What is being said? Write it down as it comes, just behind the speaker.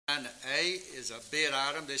9A is a bid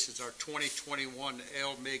item. This is our 2021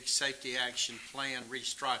 LMIG Safety Action Plan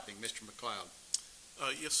restriping. Mr. McLeod.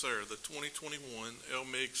 Yes, sir. The 2021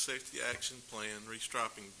 LMIG Safety Action Plan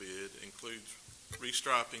restriping bid includes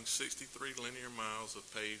restriping 63 linear miles of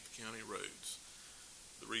paved county roads.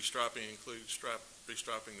 The restriping includes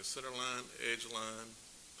restriping the center line, edge line,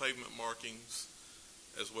 pavement markings,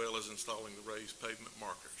 as well as installing the raised pavement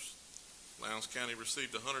markers. Lowndes County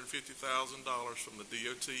received $150,000 from the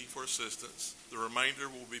DOT for assistance. The remainder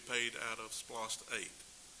will be paid out of SPLOST 8.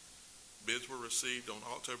 Bids were received on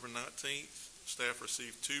October 19th. Staff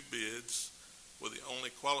received 2 bids, with the only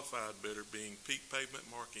qualified bidder being Peak Pavement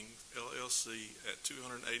Marking, LLC, at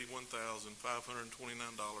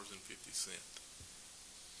 $281,529.50.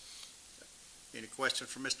 Any questions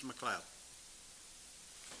for Mr. McLeod?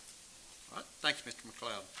 All right, thank you, Mr.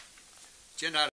 McLeod. Agenda item